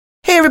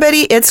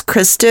everybody. It's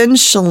Kristen,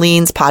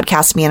 Chalene's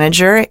podcast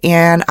manager,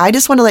 and I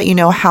just want to let you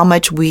know how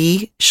much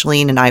we,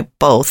 Chalene and I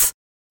both,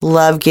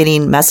 love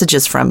getting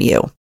messages from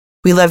you.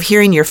 We love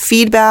hearing your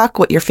feedback,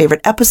 what your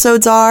favorite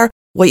episodes are,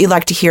 what you'd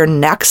like to hear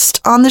next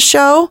on the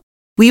show.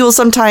 We will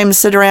sometimes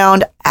sit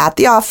around at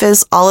the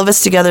office, all of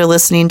us together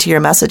listening to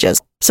your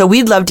messages. So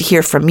we'd love to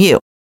hear from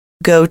you.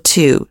 Go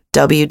to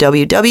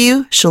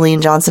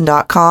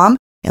www.chalenejohnson.com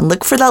and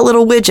look for that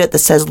little widget that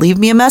says leave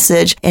me a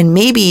message, and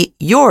maybe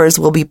yours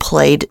will be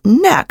played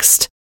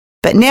next.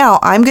 But now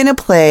I'm going to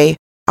play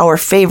our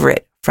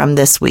favorite from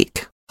this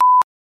week.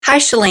 Hi,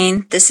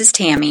 Chalene. This is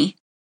Tammy.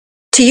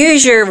 To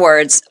use your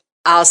words,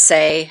 I'll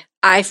say,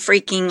 I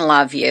freaking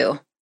love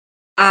you.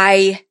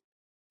 I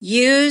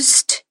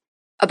used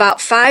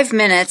about 5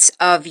 minutes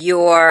of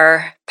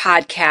your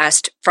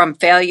podcast From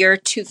Failure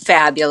to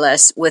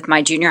Fabulous with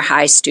my junior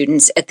high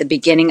students at the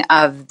beginning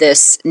of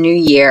this new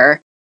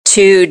year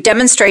to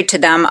demonstrate to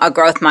them a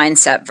growth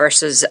mindset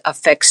versus a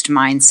fixed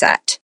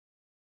mindset.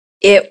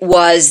 It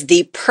was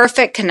the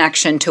perfect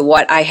connection to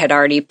what I had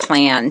already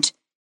planned,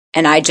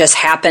 and I just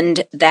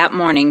happened that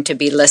morning to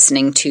be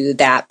listening to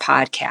that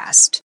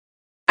podcast.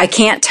 I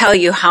can't tell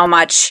you how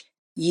much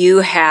you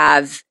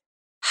have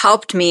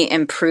helped me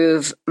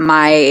improve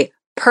my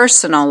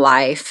personal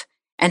life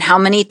and how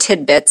many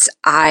tidbits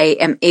I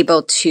am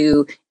able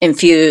to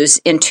infuse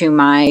into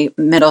my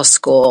middle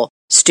school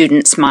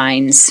students'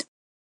 minds.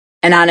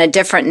 And on a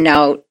different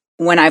note,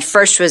 when I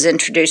first was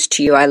introduced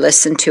to you, I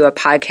listened to a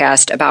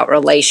podcast about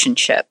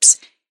relationships.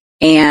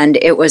 And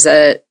it was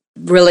a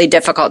really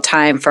difficult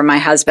time for my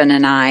husband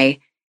and I.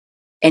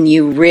 And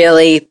you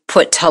really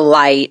put to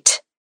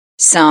light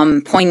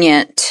some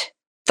poignant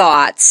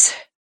thoughts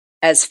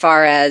as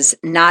far as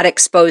not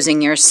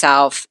exposing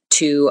yourself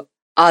to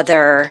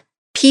other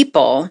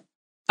people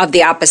of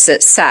the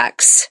opposite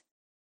sex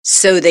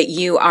so that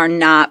you are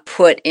not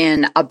put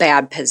in a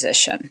bad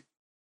position.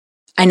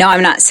 I know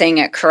I'm not saying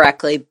it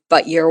correctly,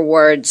 but your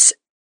words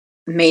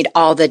made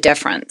all the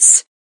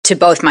difference to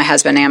both my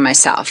husband and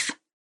myself.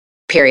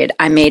 Period.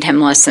 I made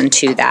him listen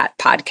to that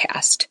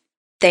podcast.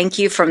 Thank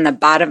you from the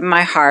bottom of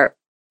my heart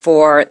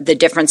for the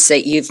difference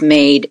that you've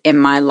made in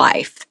my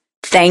life.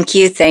 Thank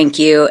you,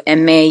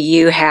 and may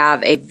you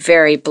have a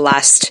very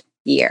blessed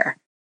year.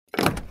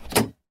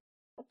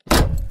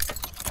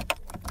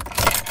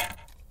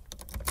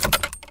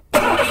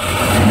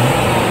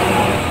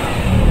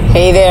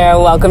 Hey there,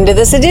 welcome to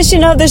this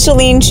edition of The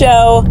Chalene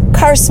Show,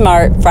 Car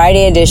Smart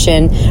Friday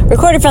edition,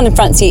 recorded from the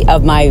front seat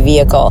of my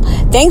vehicle.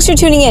 Thanks for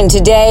tuning in.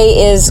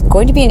 Today is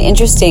going to be an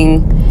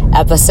interesting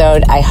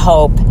episode, I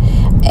hope.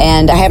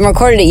 And I haven't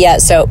recorded it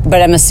yet,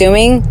 but I'm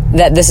assuming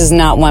that this is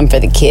not one for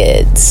the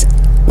kids.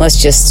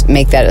 Let's just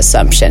make that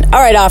assumption. All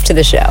right, off to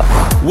the show.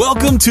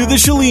 Welcome to The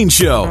Chalene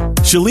Show.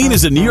 Chalene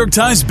is a New York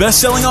Times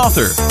bestselling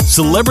author,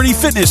 celebrity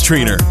fitness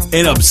trainer,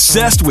 and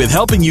obsessed with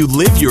helping you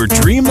live your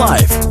dream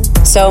life.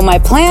 So my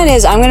plan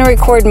is I'm going to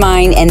record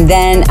mine, and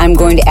then I'm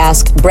going to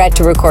ask Brett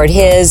to record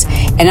his,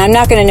 and I'm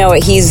not going to know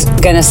what he's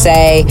going to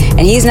say, and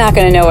he's not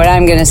going to know what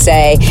I'm going to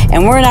say,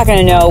 and we're not going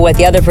to know what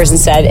the other person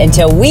said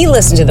until we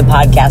listen to the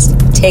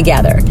podcast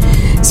together.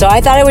 So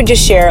I thought I would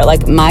just share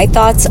my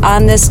thoughts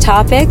on this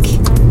topic.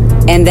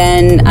 And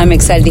then I'm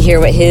excited to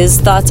hear what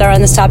his thoughts are on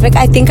this topic.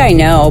 I think I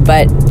know,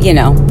 but,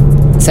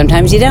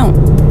 sometimes you don't.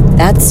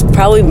 That's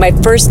probably my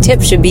first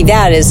tip should be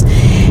that is,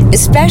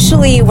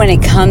 especially when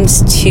it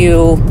comes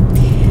to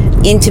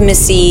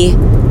intimacy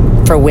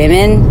for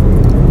women,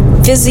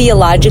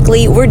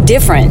 physiologically, we're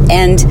different.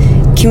 And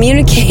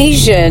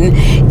communication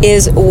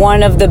is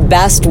one of the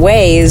best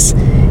ways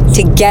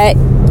to get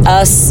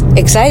us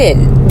excited.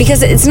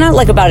 Because it's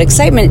not about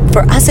excitement.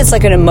 For us, it's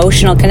like an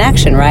emotional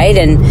connection, right?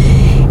 And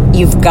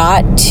you've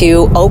got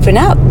to open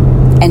up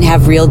and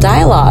have real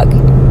dialogue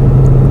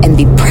and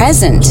be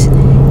present.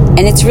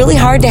 And it's really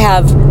hard to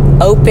have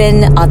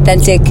open,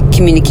 authentic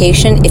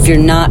communication if you're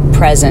not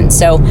present.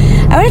 So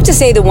I would have to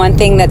say the one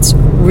thing that's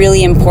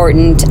really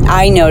important,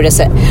 I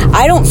notice it.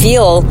 I don't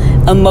feel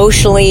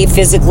emotionally,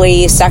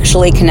 physically,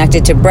 sexually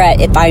connected to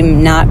Brett if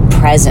I'm not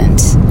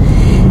present.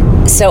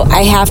 So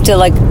I have to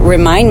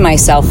remind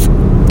myself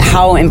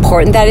how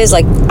important that is.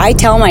 I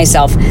tell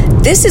myself,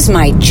 this is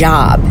my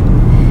job.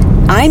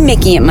 I'm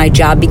making it my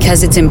job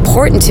because it's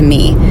important to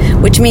me,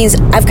 which means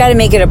I've got to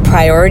make it a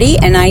priority,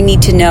 and I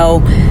need to know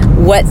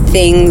what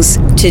things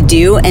to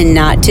do and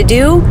not to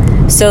do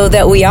so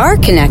that we are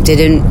connected.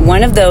 And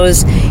one of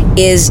those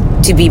is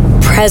to be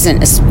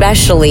present,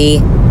 especially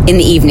in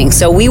the evening.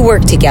 So we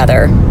work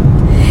together,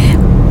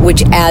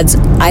 which adds,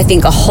 I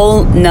think, a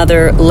whole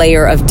nother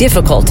layer of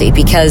difficulty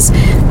because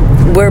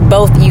we're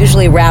both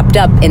usually wrapped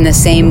up in the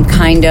same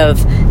kind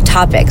of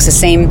topics, the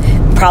same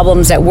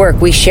problems at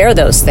work. We share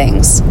those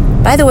things.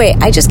 By the way,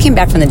 I just came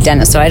back from the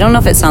dentist, so I don't know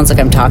if it sounds like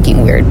I'm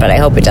talking weird, but I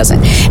hope it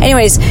doesn't.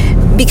 Anyways,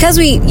 because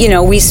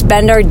we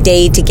spend our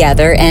day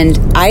together, and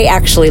I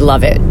actually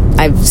love it.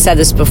 I've said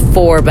this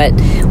before, but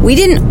we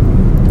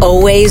didn't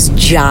always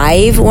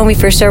jive when we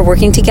first started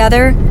working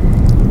together.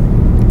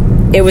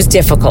 It was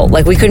difficult.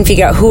 We couldn't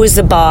figure out who was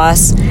the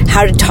boss,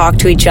 how to talk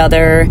to each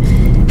other,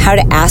 how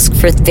to ask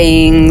for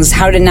things,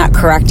 how to not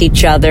correct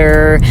each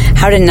other,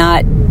 how to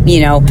not,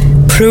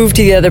 prove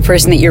to the other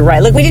person that you're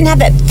right. Like, we didn't have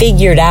that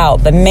figured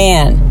out, but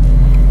man,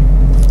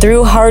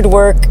 through hard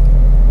work,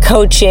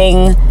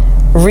 coaching,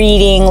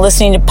 reading,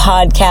 listening to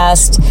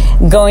podcasts,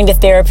 going to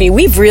therapy,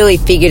 we've really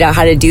figured out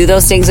how to do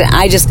those things. And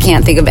I just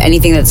can't think of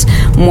anything that's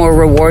more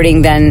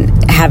rewarding than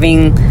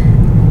having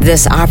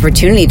this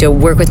opportunity to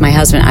work with my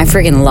husband. I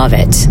freaking love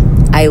it.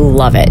 I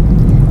love it.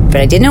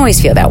 But I didn't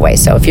always feel that way.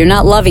 So if you're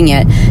not loving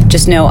it,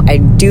 just know I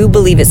do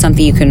believe it's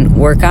something you can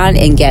work on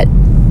and get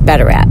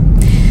better at.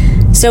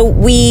 So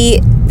we,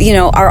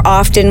 are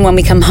often, when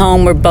we come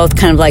home, we're both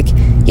kind of like,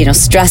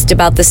 stressed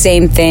about the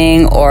same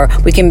thing, or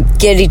we can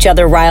get each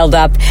other riled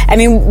up. I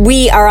mean,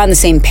 we are on the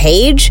same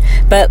page,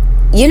 but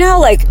we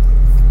know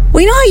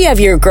how you have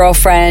your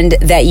girlfriend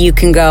that you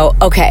can go,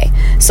 okay,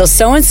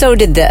 so-and-so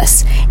did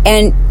this.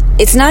 And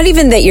it's not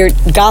even that you're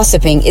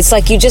gossiping. It's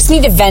like you just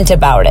need to vent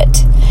about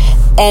it.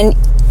 And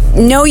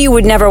no, you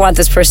would never want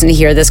this person to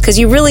hear this because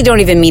you really don't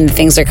even mean the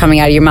things that are coming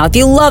out of your mouth.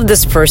 You love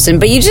this person,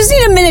 but you just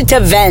need a minute to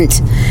vent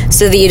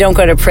so that you don't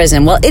go to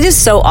prison. Well, it is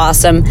so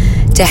awesome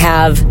to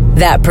have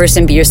that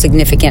person be your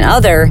significant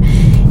other.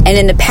 And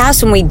in the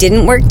past, when we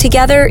didn't work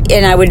together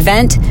and I would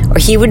vent or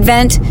he would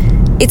vent,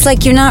 it's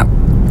like you're not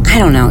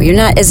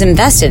as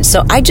invested.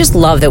 So I just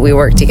love that we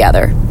work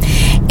together.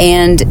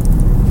 And,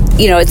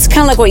 it's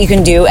kind of like what you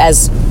can do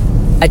as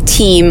a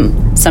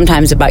team,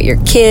 sometimes about your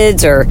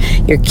kids or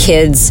your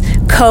kids'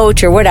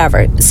 coach or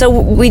whatever. So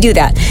we do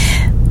that.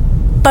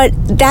 But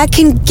that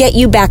can get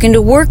you back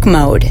into work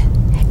mode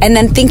and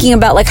then thinking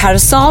about how to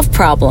solve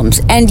problems.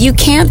 And you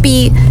can't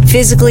be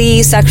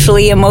physically,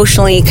 sexually,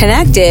 emotionally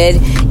connected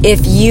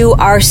if you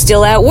are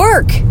still at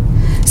work.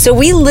 So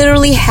we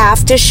literally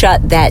have to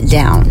shut that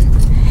down.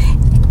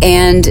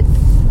 And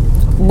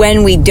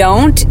when we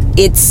don't,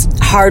 it's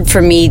hard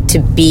for me to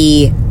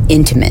be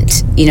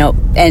intimate,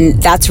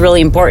 and that's really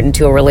important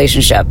to a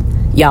relationship,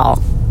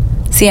 y'all.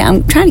 See,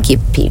 I'm trying to keep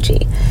it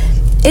PG.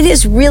 It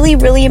is really,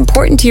 really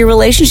important to your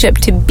relationship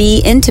to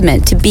be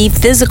intimate, to be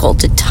physical,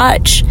 to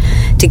touch,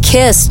 to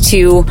kiss,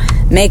 to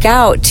make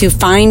out, to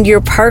find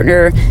your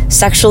partner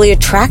sexually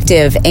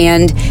attractive.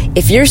 And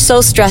if you're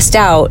so stressed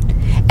out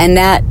and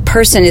that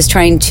person is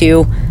trying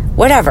to,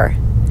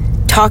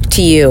 talk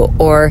to you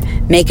or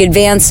make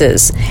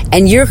advances,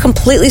 and you're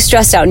completely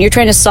stressed out and you're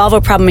trying to solve a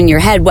problem in your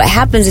head, what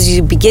happens is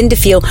you begin to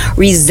feel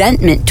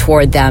resentment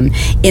toward them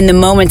in the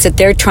moments that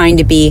they're trying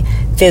to be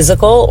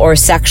physical or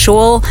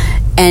sexual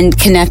and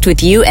connect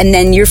with you, and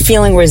then you're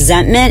feeling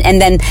resentment,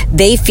 and then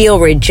they feel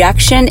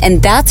rejection,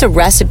 and that's a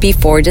recipe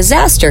for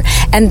disaster.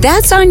 And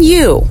that's on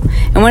you.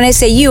 And when I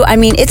say you, I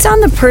mean it's on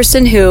the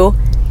person who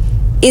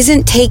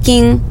isn't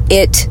taking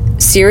it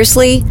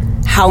seriously,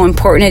 how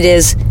important it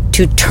is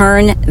to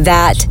turn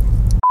that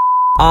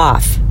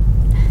off.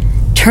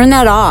 Turn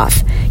that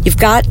off. You've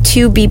got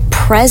to be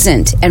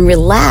present and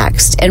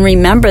relaxed and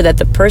remember that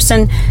the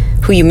person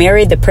who you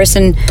married, the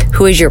person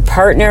who is your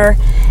partner,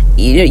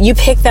 you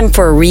pick them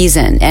for a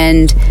reason,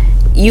 and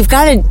you've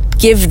got to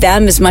give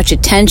them as much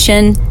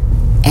attention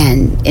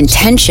and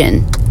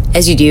intention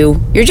as you do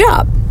your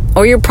job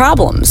or your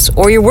problems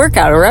or your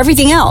workout or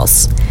everything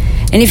else.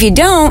 And if you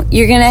don't,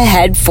 you're going to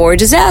head for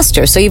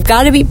disaster. So you've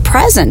got to be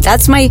present.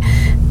 That's my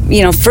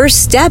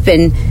first step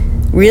in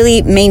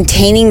really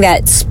maintaining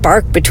that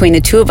spark between the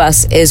two of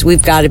us is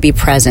we've got to be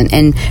present.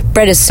 And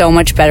Brett is so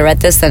much better at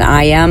this than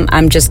I am.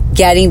 I'm just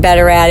getting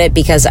better at it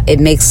because it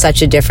makes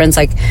such a difference.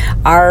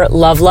 Our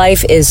love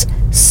life is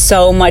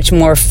so much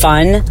more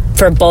fun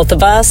for both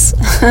of us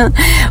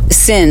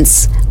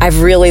since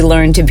I've really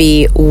learned to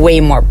be way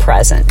more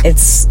present.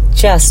 It's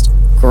just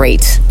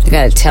great. I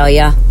got to tell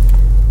you.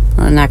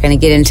 I'm not going to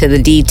get into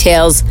the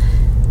details,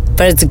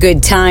 but it's a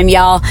good time,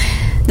 y'all.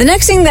 The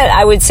next thing that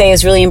I would say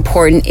is really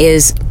important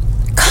is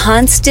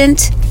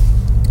constant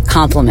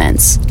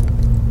compliments,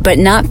 but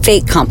not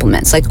fake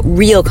compliments,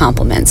 real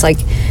compliments.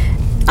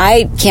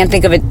 I can't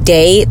think of a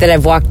day that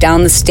I've walked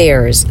down the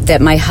stairs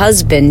that my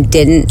husband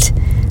didn't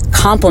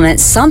compliment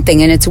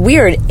something. And it's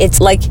weird. It's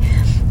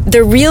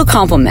the real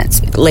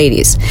compliments,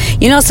 ladies.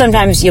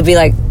 Sometimes you'll be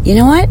like, you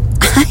know what?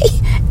 I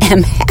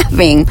am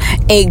having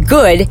a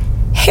good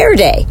hair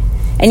day.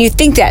 And you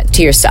think that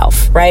to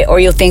yourself, right? Or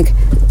you'll think,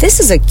 this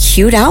is a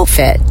cute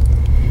outfit.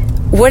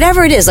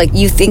 Whatever it is,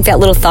 you think that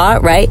little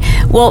thought, right?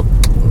 Well,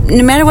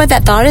 no matter what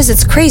that thought is,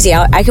 it's crazy.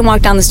 I can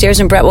walk down the stairs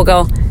and Brett will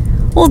go,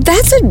 well,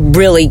 that's a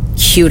really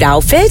cute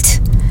outfit.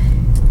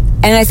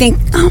 And I think,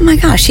 oh my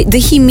gosh,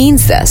 he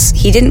means this.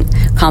 He didn't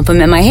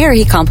compliment my hair.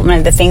 He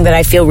complimented the thing that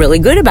I feel really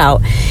good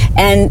about.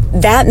 And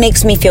that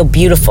makes me feel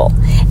beautiful.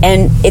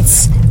 And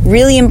it's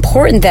really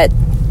important that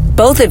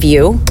both of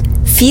you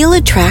feel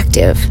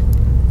attractive.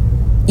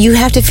 You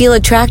have to feel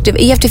attractive.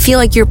 You have to feel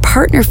like your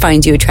partner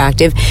finds you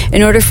attractive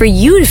in order for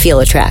you to feel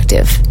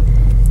attractive.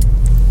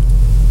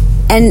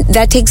 And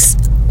that takes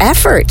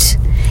effort.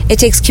 It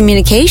takes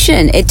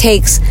communication. It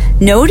takes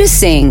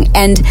noticing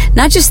and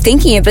not just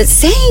thinking it, but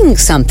saying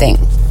something.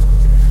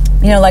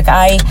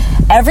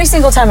 Every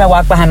single time I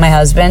walk behind my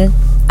husband,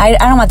 I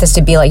don't want this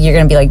to be you're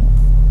going to be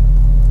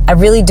I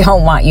really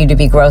don't want you to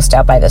be grossed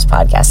out by this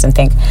podcast and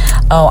think,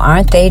 oh,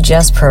 aren't they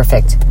just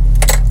perfect?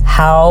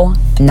 How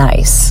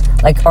nice.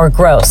 Like, or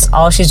gross.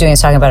 All she's doing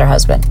is talking about her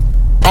husband.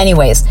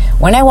 Anyways,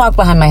 when I walk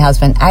behind my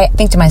husband, I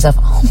think to myself,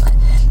 oh my,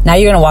 now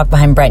you're going to walk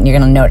behind Brett and you're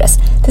going to notice,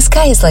 this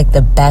guy is like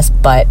the best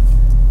butt.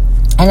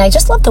 And I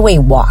just love the way he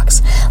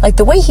walks. Like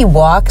the way he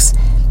walks,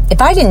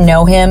 if I didn't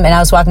know him and I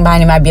was walking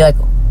behind him, I'd be like,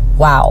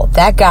 wow,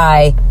 that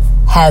guy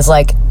has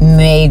like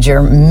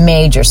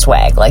major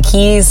swag. Like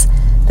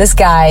this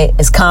guy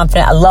is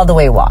confident. I love the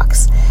way he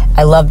walks.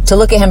 I love to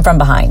look at him from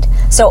behind.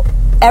 So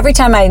every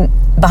time I'm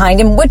behind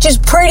him, which is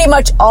pretty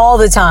much all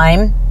the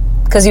time,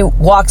 because he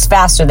walks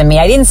faster than me.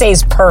 I didn't say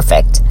he's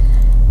perfect.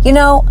 You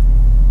know,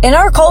 in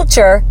our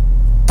culture,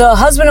 the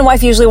husband and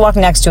wife usually walk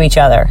next to each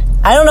other.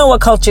 I don't know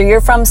what culture you're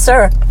from,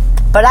 sir,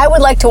 but I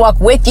would like to walk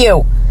with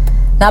you,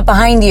 not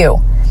behind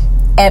you.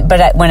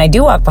 But when I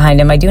do walk behind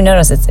him, I do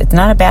notice it's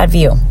not a bad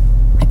view.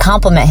 I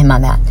compliment him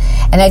on that.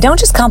 And I don't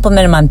just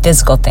compliment him on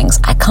physical things.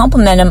 I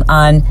compliment him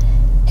on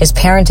his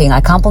parenting. I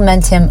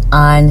compliment him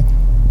on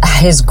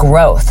his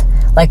growth.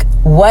 Like,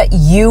 what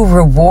you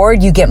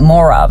reward, you get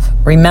more of.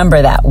 Remember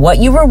that. What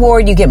you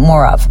reward, you get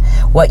more of.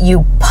 What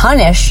you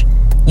punish,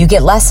 you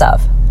get less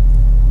of.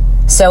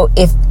 So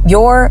if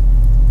your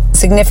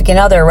significant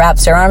other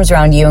wraps their arms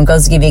around you and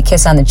goes to give you a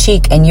kiss on the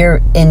cheek and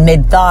you're in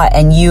mid-thought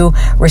and you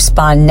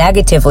respond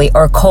negatively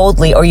or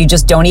coldly, or you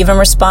just don't even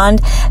respond,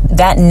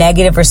 that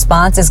negative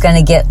response is going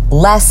to get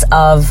less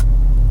of,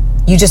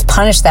 you just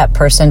punish that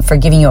person for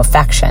giving you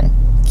affection.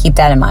 Keep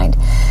that in mind.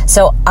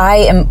 So I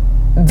am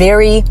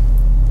very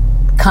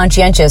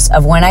conscientious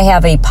of when I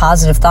have a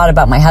positive thought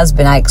about my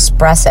husband, I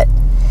express it.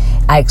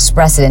 I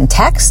express it in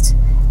text.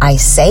 I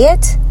say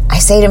it. I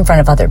say it in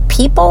front of other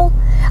people.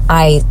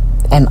 I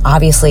am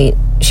obviously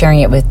sharing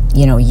it with,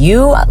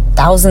 you,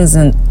 thousands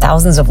and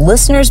thousands of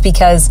listeners,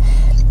 because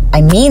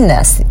I mean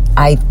this.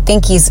 I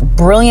think he's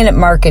brilliant at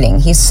marketing.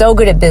 He's so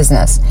good at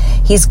business.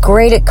 He's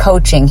great at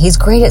coaching. He's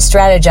great at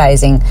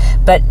strategizing,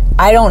 but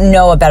I don't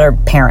know a better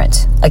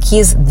parent. Like,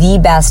 he's the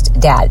best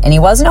dad, and he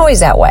wasn't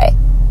always that way.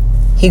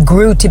 He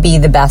grew to be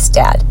the best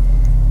dad.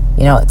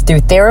 Through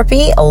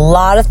therapy, a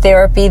lot of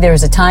therapy. There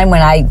was a time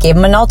when I gave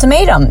him an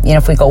ultimatum.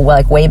 If we go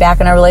like way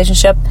back in our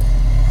relationship,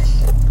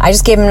 I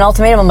just gave him an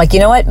ultimatum. I'm like, you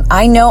know what?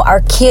 I know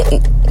our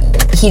kid,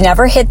 he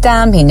never hit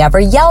them. He never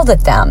yelled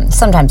at them.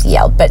 Sometimes he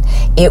yelled, but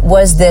it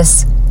was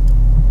this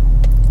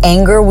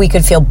anger we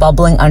could feel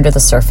bubbling under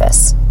the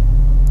surface.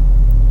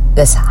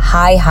 This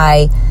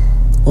high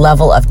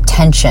level of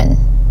tension.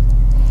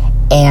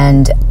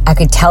 And I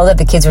could tell that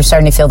the kids were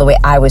starting to feel the way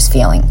I was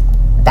feeling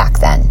back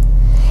then.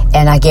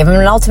 And I gave him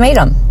an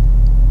ultimatum.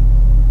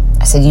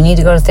 I said, you need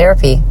to go to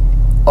therapy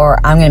or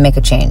I'm going to make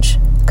a change,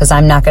 because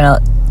I'm not going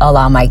to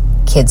allow my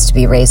kids to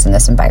be raised in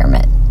this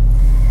environment.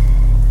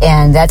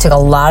 And that took a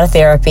lot of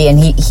therapy, and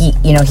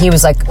he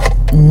was like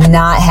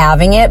not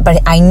having it,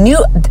 but I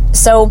knew.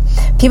 So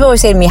people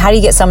always say to me, how do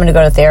you get someone to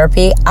go to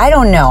therapy? I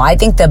don't know. I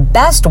think the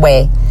best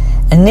way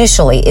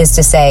initially is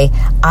to say,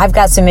 I've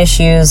got some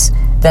issues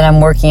that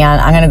I'm working on.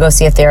 I'm going to go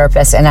see a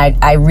therapist. And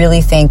I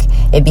really think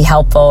it'd be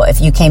helpful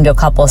if you came to a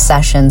couple of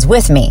sessions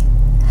with me,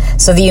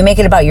 so that you make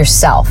it about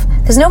yourself.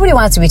 Because nobody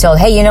wants to be told,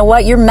 hey, you know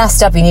what? You're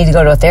messed up. You need to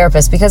go to a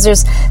therapist, because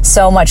there's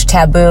so much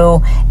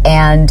taboo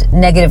and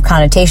negative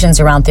connotations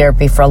around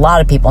therapy for a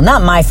lot of people.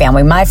 Not my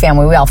family. My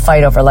family, we all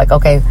fight over like,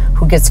 okay,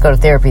 who gets to go to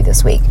therapy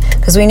this week?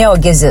 Because we know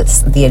it gives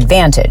us the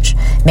advantage.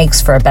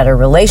 Makes for a better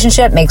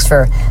relationship, makes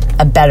for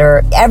a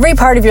better, every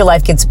part of your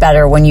life gets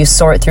better when you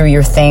sort through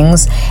your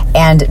things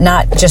and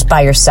not just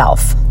by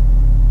yourself.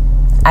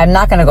 I'm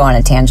not going to go on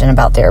a tangent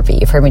about therapy.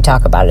 You've heard me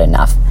talk about it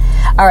enough.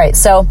 All right,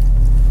 so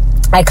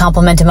I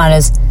compliment him on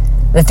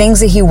the things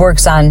that he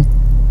works on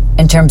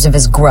in terms of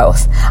his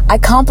growth. I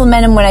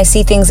compliment him when I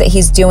see things that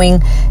he's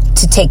doing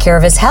to take care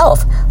of his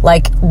health,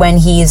 like when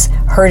he's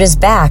hurt his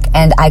back,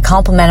 and I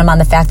compliment him on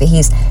the fact that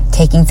he's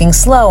taking things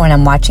slow, and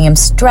I'm watching him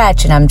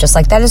stretch, and I'm just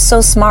like, that is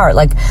so smart.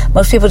 Like,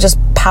 most people just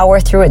power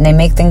through it and they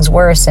make things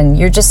worse, and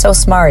you're just so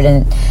smart,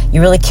 and you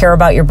really care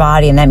about your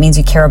body, and that means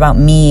you care about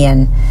me.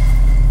 And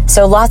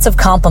so lots of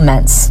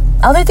compliments.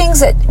 Other things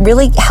that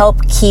really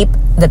help keep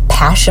the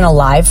passion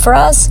alive for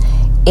us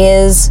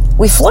is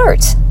we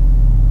flirt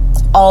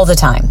all the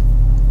time.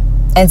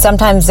 And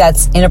sometimes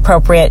that's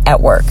inappropriate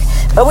at work,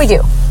 but we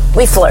do.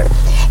 We flirt.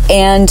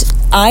 And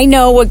I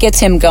know what gets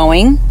him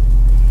going.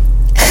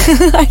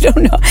 I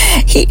don't know.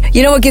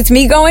 You know what gets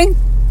me going?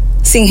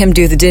 Seeing him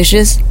do the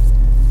dishes.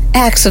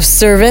 Acts of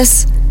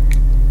service.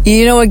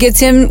 You know what gets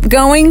him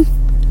going?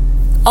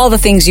 All the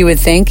things you would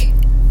think.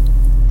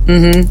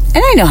 And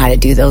I know how to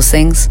do those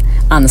things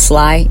on the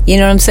sly. You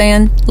know what I'm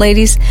saying,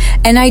 ladies?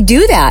 And I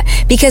do that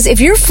because if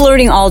you're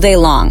flirting all day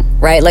long,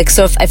 right? Like,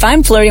 so if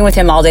I'm flirting with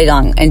him all day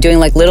long and doing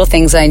like little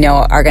things that I know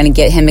are going to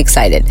get him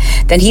excited,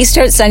 then he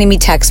starts sending me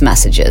text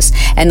messages.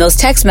 And those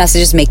text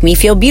messages make me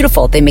feel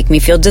beautiful. They make me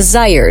feel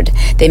desired.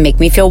 They make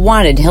me feel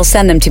wanted. He'll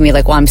send them to me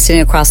like while I'm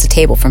sitting across the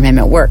table from him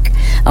at work.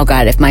 Oh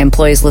God, if my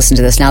employees listen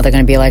to this now, they're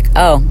going to be like,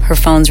 oh, her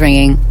phone's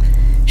ringing.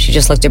 She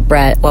just looked at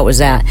Brett. What was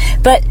that?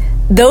 But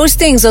those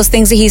things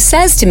that he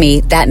says to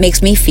me, that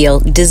makes me feel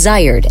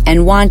desired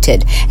and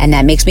wanted. And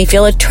that makes me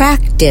feel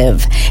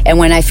attractive. And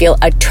when I feel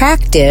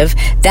attractive,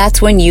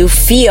 that's when you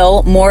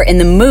feel more in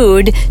the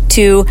mood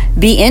to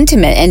be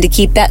intimate and to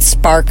keep that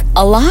spark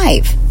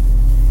alive.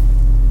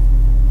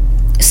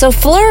 So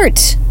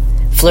flirt.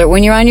 Flirt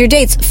when you're on your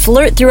dates.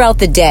 Flirt throughout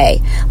the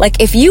day.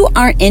 Like if you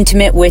aren't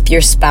intimate with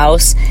your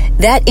spouse,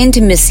 that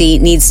intimacy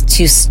needs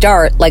to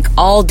start like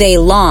all day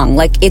long.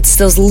 Like it's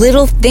those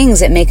little things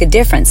that make a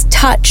difference.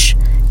 Touch.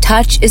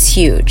 Touch is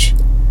huge.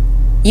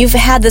 You've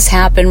had this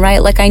happen,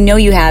 right? Like I know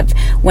you have,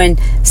 when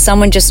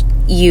someone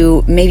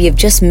you maybe have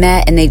just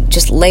met and they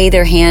just lay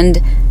their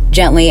hand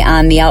gently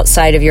on the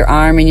outside of your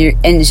arm and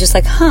it's just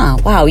like,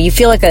 wow, you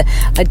feel like a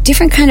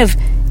different kind of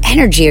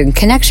energy and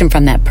connection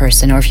from that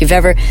person. Or if you've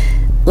ever,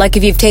 like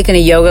if you've taken a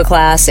yoga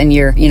class and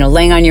you're,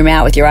 laying on your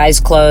mat with your eyes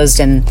closed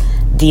and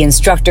the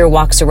instructor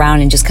walks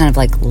around and just kind of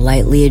like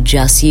lightly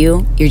adjusts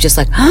you, you're just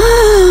like,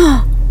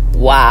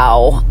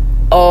 wow,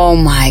 oh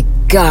my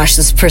gosh,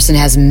 this person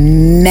has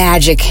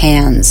magic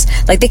hands.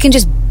 Like they can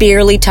just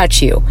barely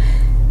touch you.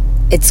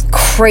 It's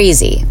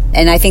crazy.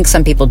 And I think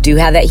some people do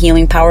have that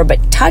healing power,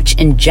 but touch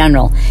in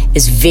general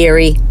is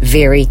very,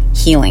 very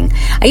healing.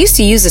 I used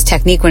to use this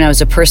technique when I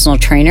was a personal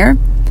trainer.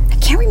 I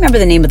can't remember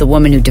the name of the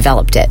woman who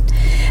developed it,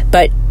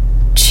 but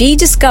she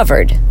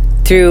discovered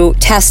through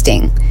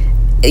testing,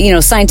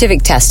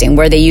 scientific testing,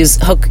 where they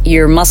hook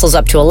your muscles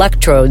up to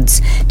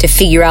electrodes to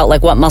figure out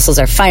like what muscles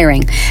are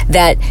firing,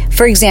 that,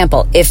 for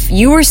example, if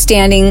you were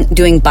standing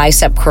doing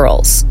bicep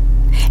curls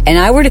and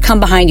I were to come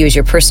behind you as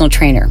your personal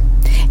trainer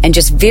and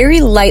just very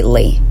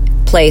lightly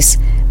place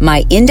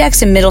my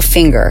index and middle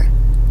finger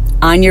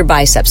on your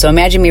bicep. So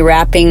imagine me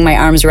wrapping my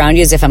arms around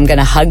you as if I'm going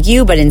to hug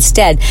you, but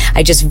instead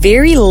I just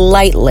very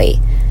lightly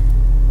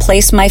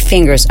place my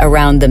fingers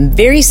around the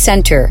very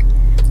center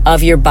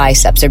of your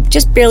biceps, or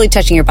just barely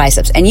touching your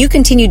biceps, and you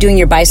continue doing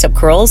your bicep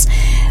curls.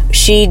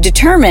 She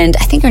determined,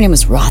 I think her name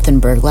was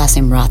Rothenberg, last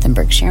name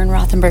Rothenberg, Sharon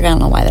Rothenberg, I don't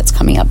know why that's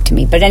coming up to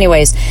me, but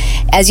anyways,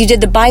 as you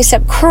did the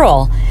bicep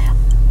curl,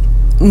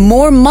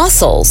 more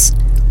muscles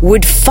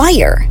would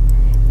fire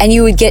and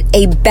you would get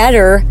a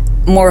better,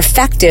 more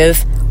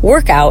effective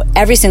workout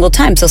every single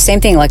time. So same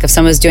thing, like if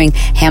someone's doing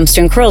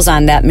hamstring curls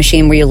on that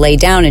machine where you lay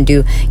down and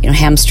do,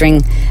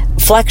 hamstring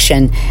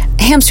flexion,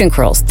 hamstring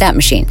curls, that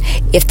machine.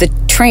 If the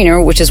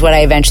trainer, which is what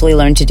I eventually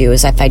learned to do,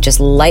 is if I just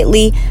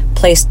lightly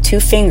placed 2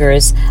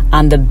 fingers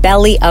on the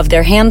belly of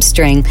their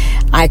hamstring,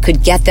 I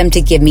could get them to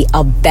give me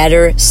a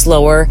better,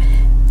 slower,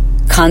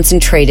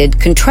 concentrated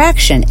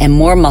contraction, and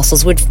more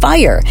muscles would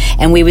fire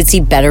and we would see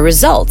better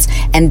results.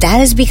 And that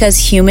is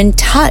because human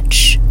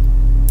touch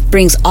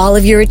brings all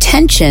of your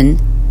attention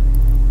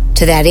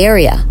to that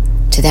area,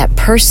 to that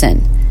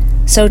person.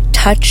 So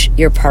touch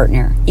your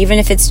partner, even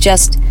if it's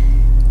just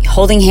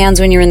holding hands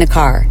when you're in the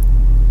car,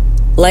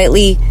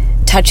 lightly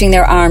touching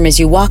their arm as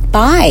you walk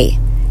by.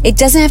 It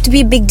doesn't have to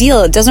be a big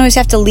deal. It doesn't always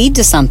have to lead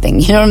to something.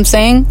 You know what I'm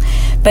saying?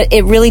 But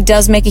it really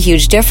does make a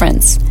huge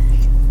difference.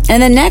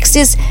 And the next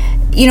is,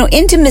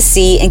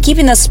 intimacy and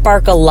keeping the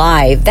spark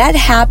alive. That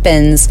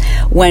happens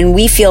when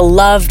we feel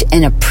loved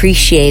and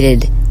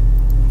appreciated.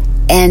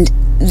 And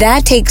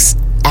that takes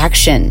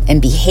action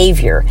and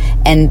behavior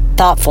and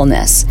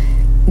thoughtfulness.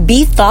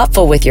 Be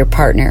thoughtful with your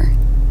partner.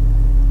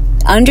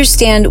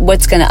 Understand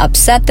what's going to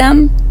upset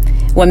them,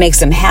 what makes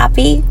them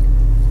happy.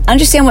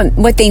 Understand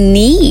what they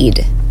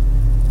need.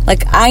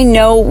 Like, I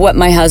know what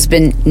my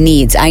husband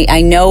needs.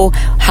 I know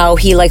how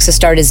he likes to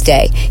start his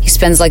day. He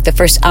spends like the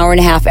first hour and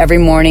a half every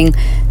morning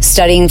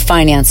studying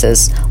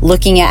finances,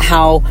 looking at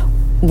how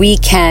we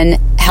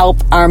can help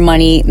our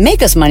money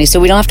make us money so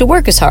we don't have to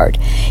work as hard.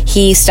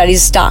 He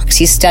studies stocks.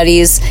 He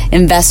studies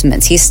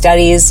investments. He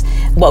studies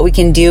what we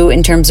can do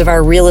in terms of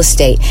our real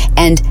estate.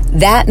 And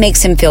that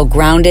makes him feel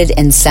grounded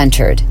and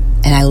centered.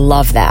 And I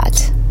love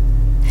that.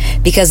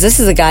 Because this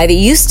is a guy that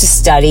used to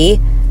study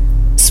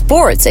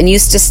sports and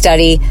used to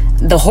study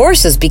the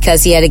horses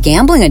because he had a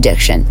gambling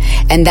addiction.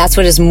 And that's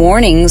what his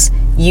mornings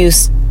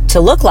used to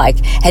look like.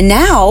 And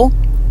now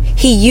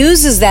he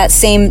uses that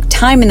same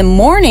time in the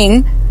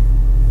morning,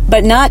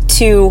 but not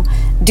to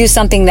do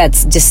something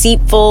that's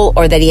deceitful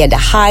or that he had to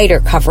hide or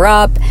cover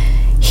up.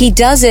 He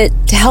does it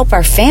to help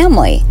our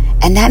family.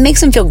 And that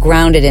makes him feel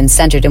grounded and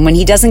centered. And when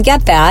he doesn't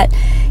get that,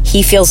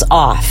 he feels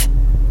off.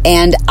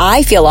 And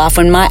I feel off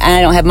when I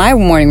don't have my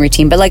morning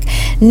routine, but like,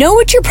 know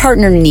what your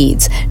partner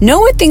needs. Know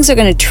what things are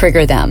going to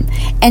trigger them.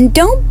 And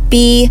don't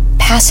be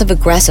passive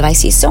aggressive. I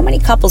see so many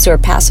couples who are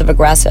passive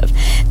aggressive.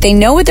 They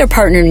know what their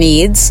partner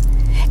needs.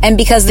 And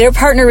because their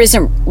partner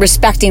isn't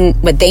respecting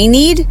what they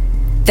need,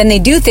 then they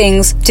do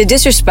things to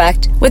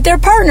disrespect what their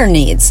partner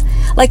needs.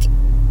 Like,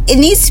 it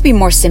needs to be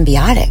more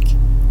symbiotic.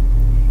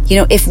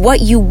 If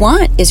what you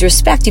want is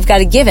respect, you've got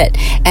to give it.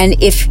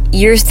 And if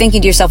you're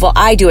thinking to yourself, well,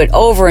 I do it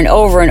over and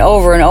over and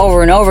over and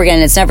over and over again,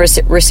 and it's never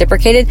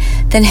reciprocated,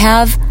 then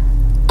have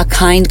a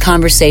kind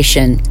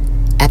conversation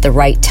at the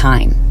right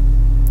time.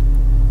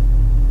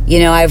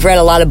 I've read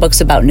a lot of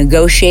books about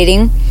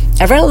negotiating.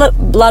 I've read a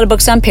lot of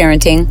books on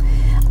parenting.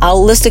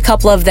 I'll list a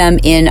couple of them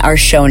in our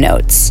show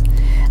notes.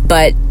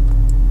 But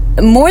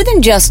more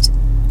than just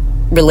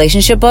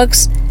relationship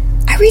books,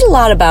 I read a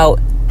lot about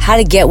how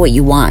to get what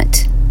you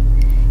want.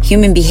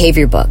 Human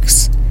behavior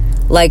books.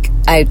 Like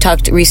I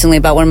talked recently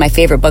about one of my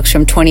favorite books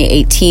from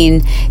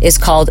 2018 is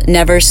called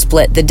Never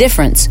Split the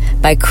Difference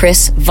by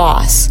Chris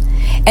Voss.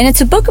 And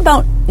it's a book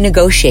about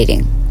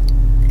negotiating.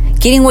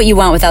 Getting what you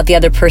want without the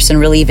other person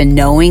really even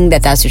knowing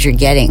that that's what you're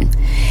getting.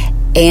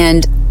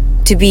 And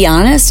to be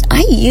honest,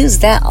 I use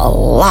that a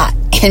lot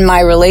in my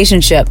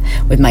relationship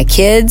with my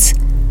kids,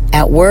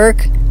 at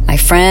work, my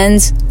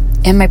friends,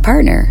 and my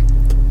partner.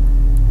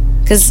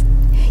 Because,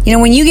 you know,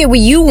 when you get what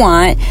you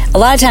want, a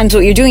lot of times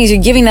what you're doing is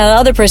you're giving that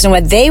other person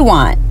what they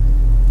want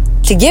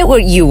to get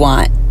what you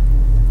want.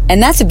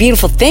 And that's a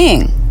beautiful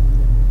thing.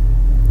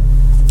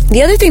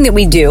 The other thing that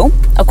we do,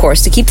 of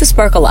course, to keep the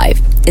spark alive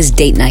is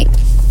date night.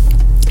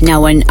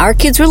 Now, when our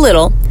kids were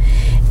little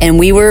and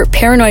we were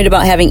paranoid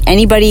about having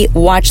anybody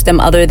watch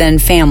them other than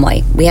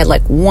family, we had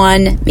like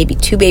one, maybe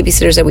two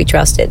babysitters that we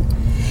trusted.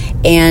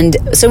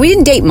 And so we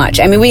didn't date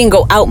much. I mean, we didn't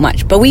go out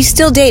much, but we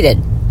still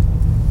dated.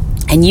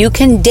 And you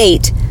can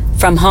date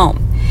from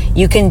home.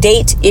 You can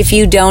date if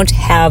you don't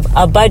have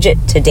a budget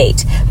to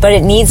date, but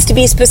it needs to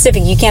be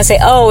specific. You can't say,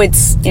 oh,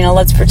 it's, you know,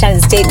 let's pretend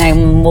it's date night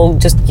and we'll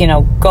just, you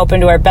know, go up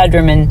into our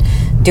bedroom and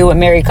do what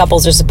married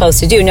couples are supposed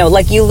to do. No,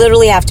 like you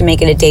literally have to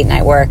make it a date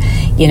night where,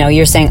 you know,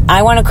 you're saying,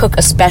 I want to cook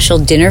a special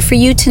dinner for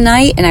you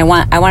tonight and I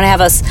want to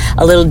have us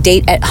a little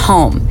date at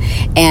home.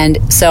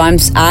 And so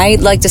I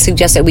like to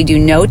suggest that we do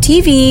no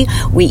TV.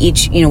 We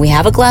each, you know, we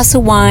have a glass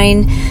of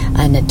wine,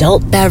 an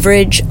adult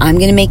beverage. I'm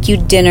going to make you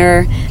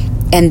dinner.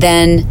 And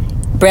then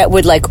Brett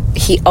would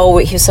he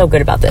was so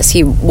good about this.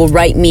 He will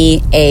write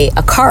me a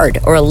card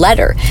or a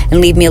letter and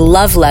leave me a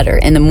love letter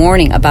in the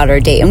morning about our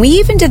date. And we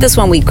even did this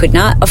when we could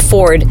not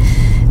afford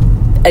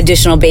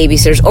additional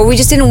babysitters, or we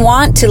just didn't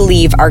want to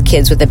leave our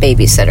kids with a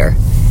babysitter.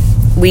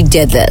 We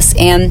did this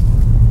and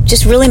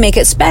just really make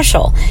it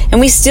special. And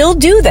we still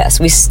do this.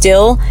 We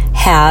still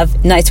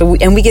have nights where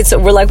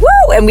we're like,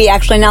 woo! And we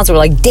actually announce it. We're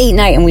like date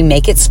night and we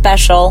make it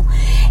special.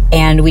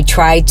 And we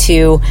try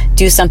to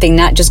do something,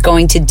 not just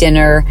going to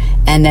dinner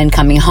and then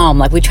coming home.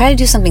 Like we try to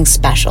do something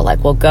special.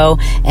 Like we'll go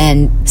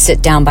and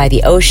sit down by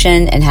the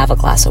ocean and have a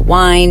glass of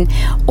wine,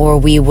 or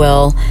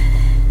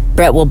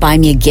Brett will buy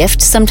me a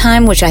gift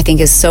sometime, which I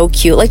think is so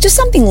cute. Like just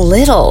something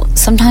little.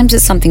 Sometimes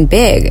it's something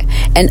big.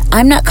 And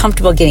I'm not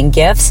comfortable getting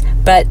gifts,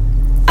 but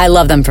I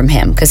love them from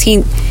him because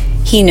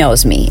he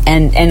knows me,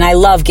 and I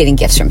love getting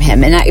gifts from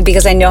him, and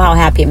because I know how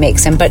happy it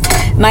makes him. But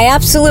my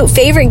absolute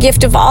favorite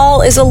gift of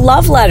all is a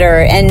love letter,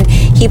 and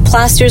he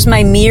plasters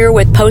my mirror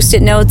with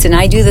Post-it notes, and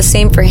I do the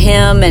same for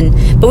him.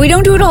 But we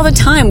don't do it all the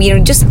time. You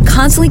know, just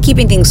constantly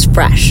keeping things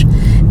fresh,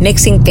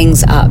 mixing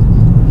things up.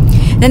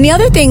 Then the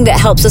other thing that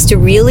helps us to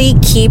really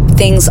keep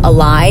things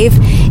alive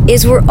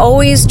is we're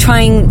always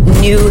trying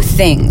new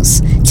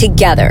things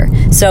together.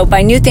 So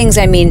by new things,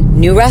 I mean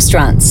new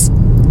restaurants,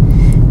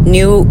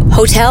 new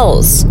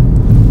hotels,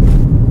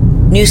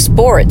 new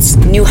sports,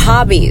 new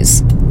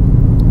hobbies,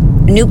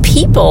 new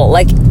people.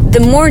 Like the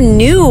more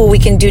new we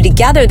can do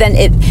together, then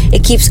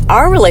it keeps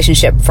our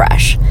relationship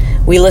fresh.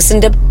 We listen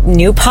to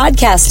new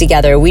podcasts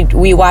together.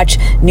 We watch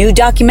new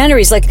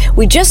documentaries. Like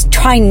we just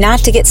try not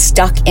to get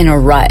stuck in a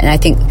rut. And I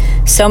think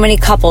so many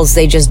couples,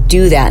 they just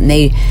do that. And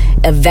they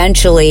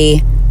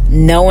eventually,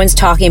 no one's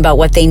talking about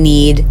what they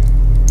need.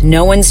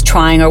 No one's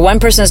trying, or one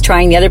person is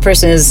trying, the other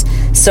person is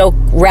so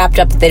wrapped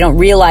up that they don't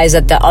realize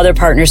that the other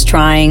partner's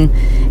trying,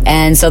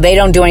 and so they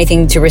don't do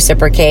anything to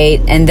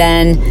reciprocate. And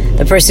then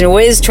the person who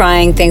is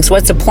trying thinks,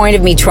 what's the point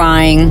of me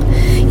trying?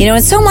 You know,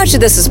 and so much of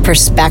this is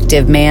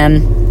perspective,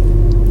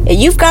 man.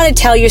 You've got to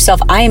tell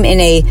yourself, I am in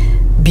a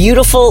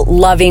beautiful,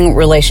 loving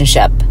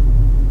relationship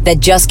that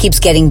just keeps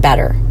getting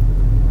better.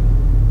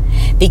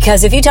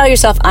 Because if you tell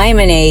yourself, I am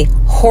in a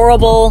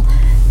horrible,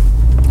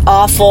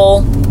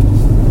 awful,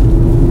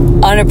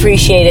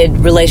 unappreciated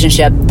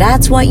relationship,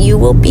 that's what you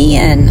will be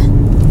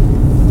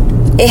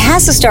in. It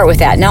has to start with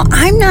that. Now,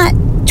 I'm not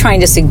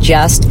trying to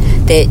suggest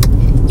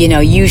that, you know,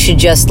 you should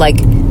just like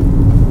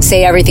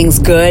say everything's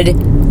good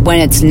when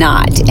it's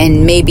not,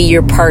 and maybe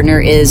your partner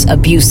is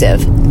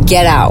abusive.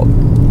 Get out.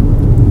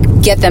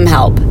 Get them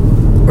help,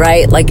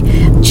 right? Like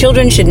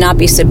children should not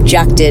be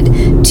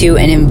subjected to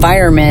an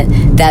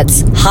environment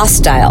that's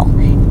hostile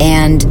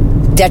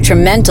and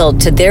detrimental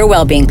to their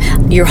well-being.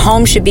 Your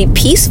home should be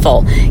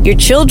peaceful. Your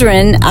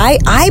children,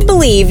 I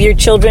believe your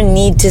children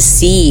need to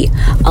see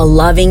a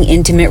loving,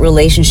 intimate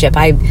relationship.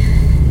 I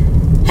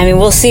mean,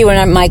 we'll see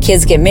when my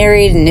kids get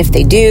married and if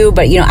they do,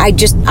 but you know,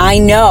 I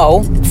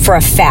know for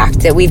a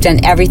fact that we've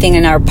done everything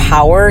in our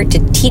power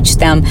to teach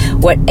them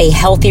what a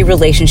healthy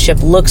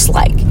relationship looks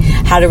like,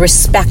 how to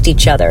respect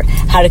each other,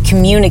 how to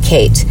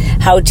communicate,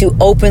 how to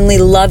openly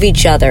love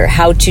each other,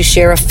 how to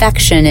share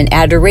affection and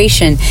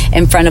adoration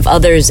in front of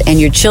others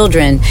and your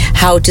children,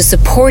 how to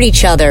support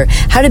each other,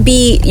 how to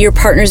be your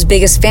partner's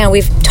biggest fan.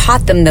 We've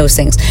taught them those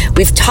things.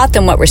 We've taught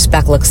them what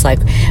respect looks like.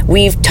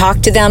 We've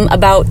talked to them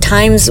about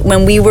times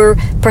when we were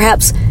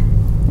perhaps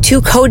too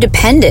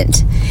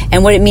codependent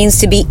and what it means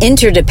to be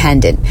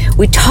interdependent.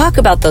 We talk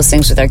about those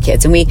things with our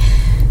kids, and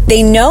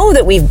They know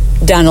that we've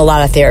done a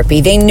lot of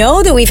therapy. They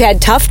know that we've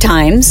had tough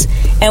times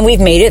and we've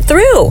made it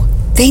through.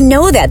 They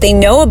know that. They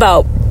know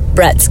about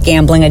Brett's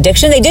gambling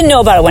addiction. They didn't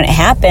know about it when it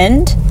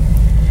happened,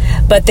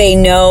 but they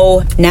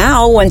know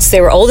now once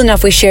they were old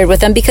enough, we shared with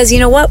them because you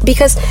know what?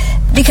 Because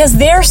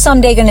they're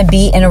someday going to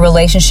be in a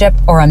relationship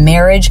or a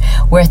marriage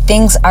where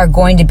things are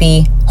going to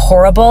be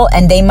horrible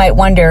and they might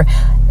wonder,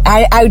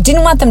 I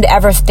didn't want them to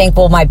ever think,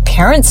 well, my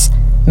parents'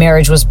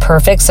 marriage was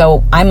perfect,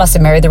 so I must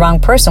have married the wrong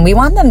person. We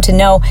want them to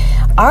know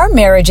our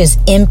marriage is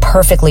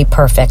imperfectly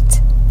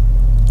perfect.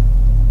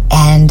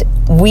 And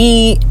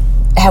we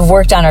have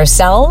worked on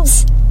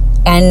ourselves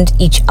and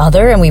each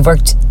other, and we've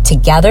worked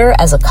together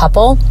as a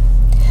couple.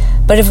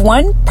 But if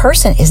one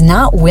person is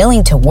not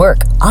willing to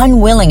work,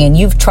 unwilling, and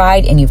you've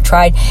tried and you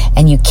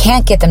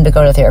can't get them to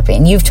go to therapy,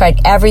 and you've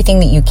tried everything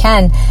that you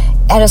can,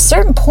 at a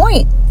certain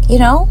point,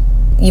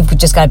 you've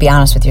just got to be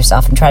honest with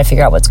yourself and try to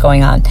figure out what's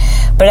going on.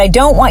 But I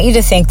don't want you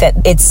to think that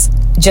it's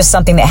just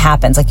something that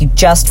happens, like you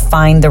just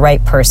find the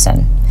right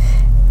person.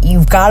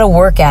 You've got to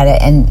work at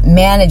it, and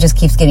man, it just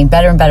keeps getting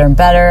better and better and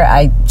better.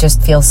 I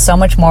just feel so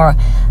much more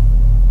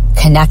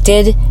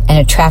connected and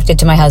attracted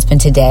to my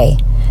husband today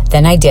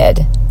than I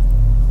did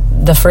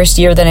the first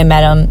year that I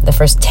met him, the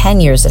first 10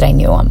 years that I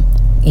knew him,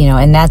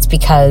 and that's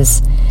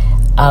because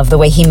of the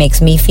way he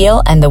makes me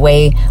feel and the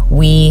way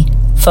we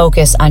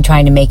focus on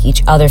trying to make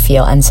each other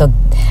feel. And so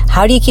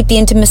how do you keep the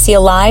intimacy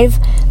alive?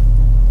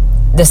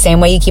 The same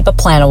way you keep a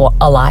plant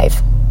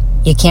alive.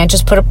 You can't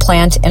just put a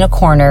plant in a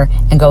corner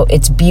and go,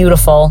 it's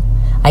beautiful,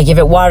 I give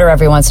it water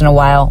every once in a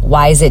while,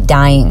 why is it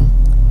dying?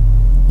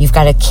 You've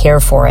got to care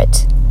for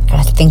it. You've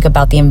got to think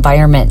about the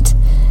environment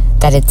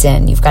that it's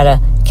in. You've got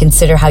to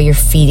consider how you're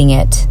feeding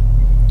it,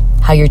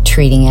 how you're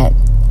treating it,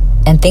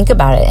 and think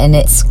about it. And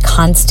it's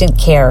constant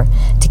care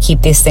to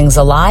keep these things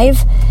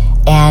alive.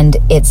 And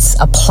it's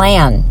a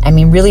plan. I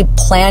mean, really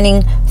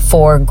planning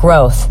for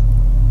growth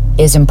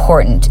is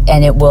important,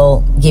 and it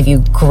will give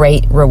you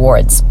great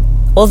rewards.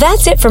 Well,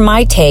 that's it for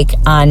my take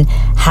on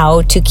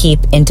how to keep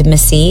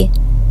intimacy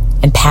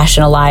and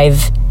passion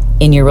alive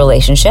in your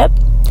relationship.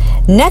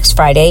 Next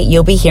Friday,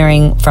 you'll be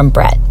hearing from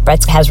Brett.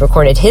 Brett has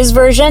recorded his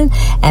version,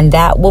 and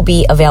that will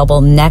be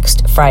available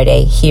next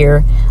Friday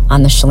here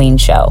on The Chalene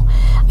Show.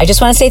 I just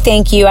want to say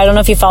thank you. I don't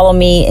know if you follow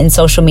me in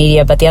social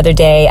media, but the other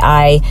day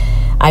I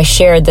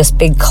shared this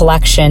big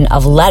collection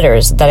of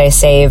letters that I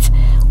save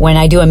when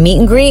I do a meet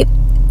and greet.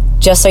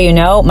 Just so you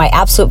know, my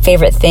absolute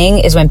favorite thing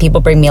is when people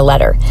bring me a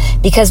letter,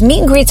 because meet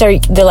and greets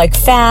they're like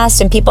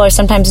fast, and people are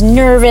sometimes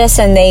nervous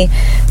and they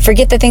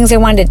forget the things they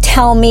wanted to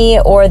tell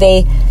me, or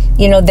they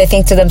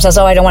think to themselves,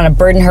 oh, I don't want to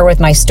burden her with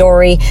my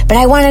story, but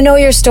I want to know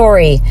your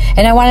story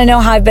and I want to know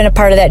how I've been a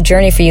part of that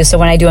journey for you. So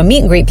when I do a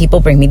meet and greet, people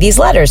bring me these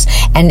letters,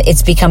 and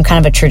it's become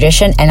kind of a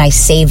tradition, and I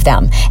save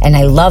them and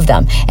I love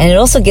them. And it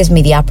also gives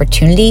me the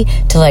opportunity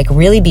to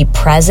really be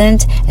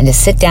present and to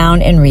sit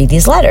down and read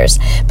these letters.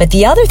 But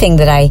the other thing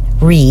that I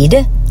read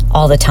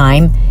all the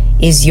time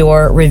is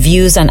your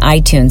reviews on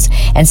iTunes.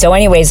 And so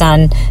anyways,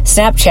 on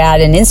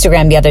Snapchat and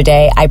Instagram the other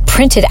day, I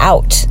printed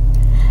out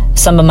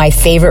some of my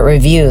favorite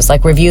reviews,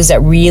 like reviews that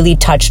really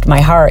touched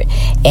my heart,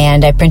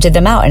 and I printed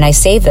them out and I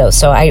saved those.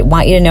 So I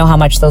want you to know how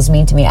much those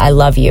mean to me. I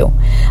love you.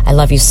 I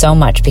love you so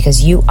much,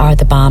 because you are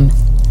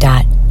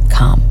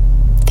thebomb.com.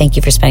 Thank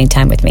you for spending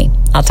time with me.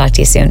 I'll talk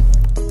to you soon.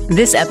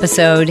 This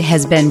episode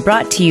has been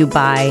brought to you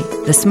by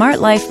the Smart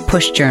Life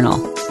Push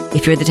Journal.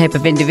 If you're the type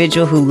of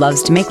individual who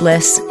loves to make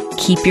lists,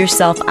 keep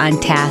yourself on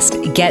task,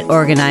 get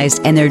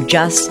organized, and there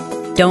just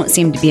don't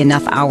seem to be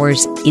enough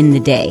hours in the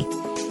day,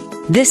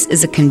 this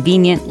is a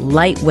convenient,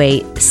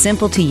 lightweight,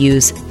 simple to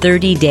use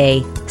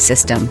 30-day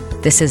system.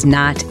 This is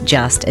not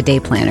just a day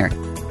planner.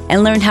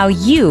 And learn how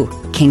you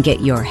can get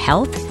your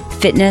health,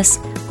 fitness,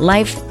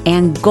 life,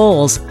 and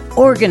goals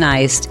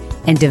organized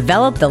and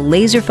develop the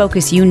laser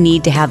focus you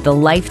need to have the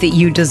life that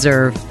you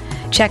deserve.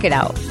 Check it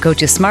out. Go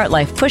to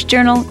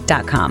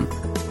smartlifepushjournal.com.